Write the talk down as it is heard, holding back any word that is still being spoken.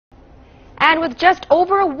And with just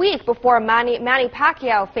over a week before Manny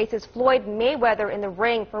Pacquiao faces Floyd Mayweather in the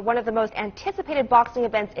ring for one of the most anticipated boxing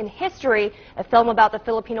events in history, a film about the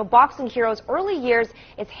Filipino boxing hero's early years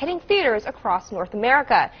is hitting theaters across North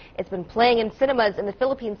America. It's been playing in cinemas in the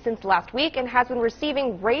Philippines since last week and has been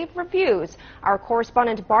receiving rave reviews. Our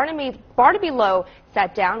correspondent Barnaby Lowe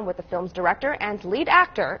sat down with the film's director and lead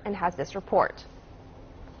actor and has this report.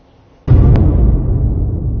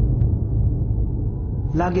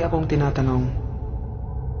 Lagi akong tinatanong,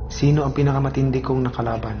 sino ang pinakamatindi kong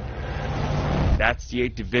nakalaban? That's the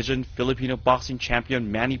 8th Division Filipino boxing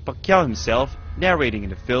champion Manny Pacquiao himself narrating in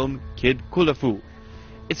the film Kid Kulafu.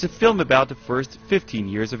 It's a film about the first 15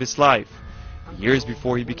 years of his life. The years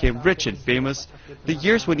before he became rich and famous, the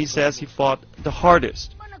years when he says he fought the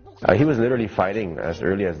hardest. He was literally fighting as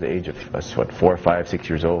early as the age of, 4, 5, 6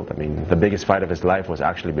 years old. I mean, the biggest fight of his life was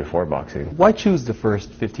actually before boxing. Why choose the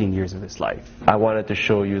first 15 years of his life? I wanted to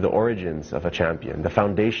show you the origins of a champion, the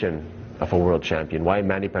foundation of a world champion. Why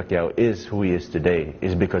Manny Pacquiao is who he is today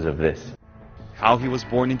is because of this. How he was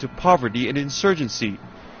born into poverty and insurgency.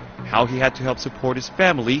 How he had to help support his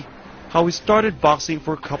family. How he started boxing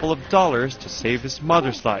for a couple of dollars to save his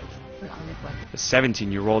mother's life. The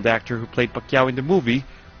 17-year-old actor who played Pacquiao in the movie,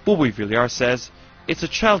 Buboy Villar, says it's a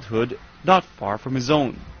childhood not far from his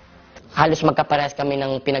own.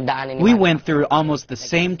 We went through almost the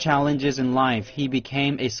same challenges in life. He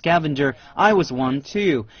became a scavenger. I was one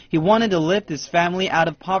too. He wanted to lift his family out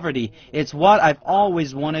of poverty. It's what I've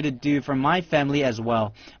always wanted to do for my family as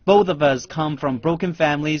well. Both of us come from broken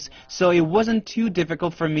families, so it wasn't too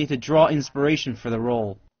difficult for me to draw inspiration for the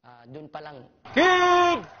role.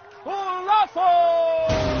 Kid Kulafu!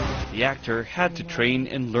 The actor had to train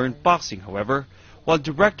and learn boxing, however, while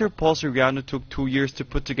director Paul Soriano took 2 years to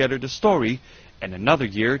put together the story and another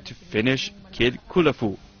year to finish Kid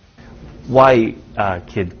Kulafu. Why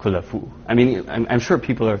Kid Kulafu? I mean, I'm sure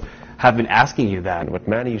people have been asking you that. What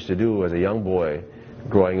Manny used to do as a young boy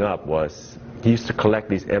growing up was he used to collect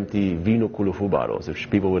these empty Vino Kulafu bottles which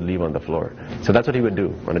people would leave on the floor. So that's what he would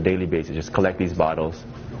do on a daily basis, just collect these bottles,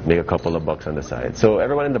 make a couple of bucks on the side. So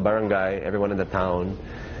everyone in the barangay, everyone in the town,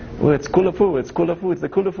 well, it's Kulafu, it's Kulafu, it's the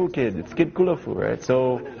Kulafu kid, it's Kid Kulafu, right?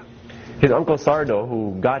 So his uncle Sardo,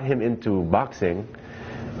 who got him into boxing,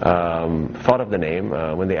 thought of the name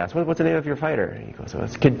when they asked, what's the name of your fighter? He goes, oh,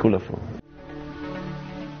 it's Kid Kulafu.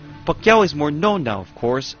 Pacquiao is more known now, of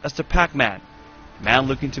course, as the Pac-Man, a man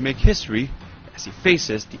looking to make history as he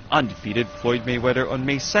faces the undefeated Floyd Mayweather on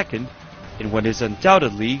May 2nd in what is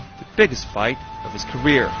undoubtedly the biggest fight of his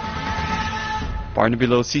career. Barnaby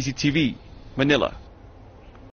Lowe, CCTV, Manila.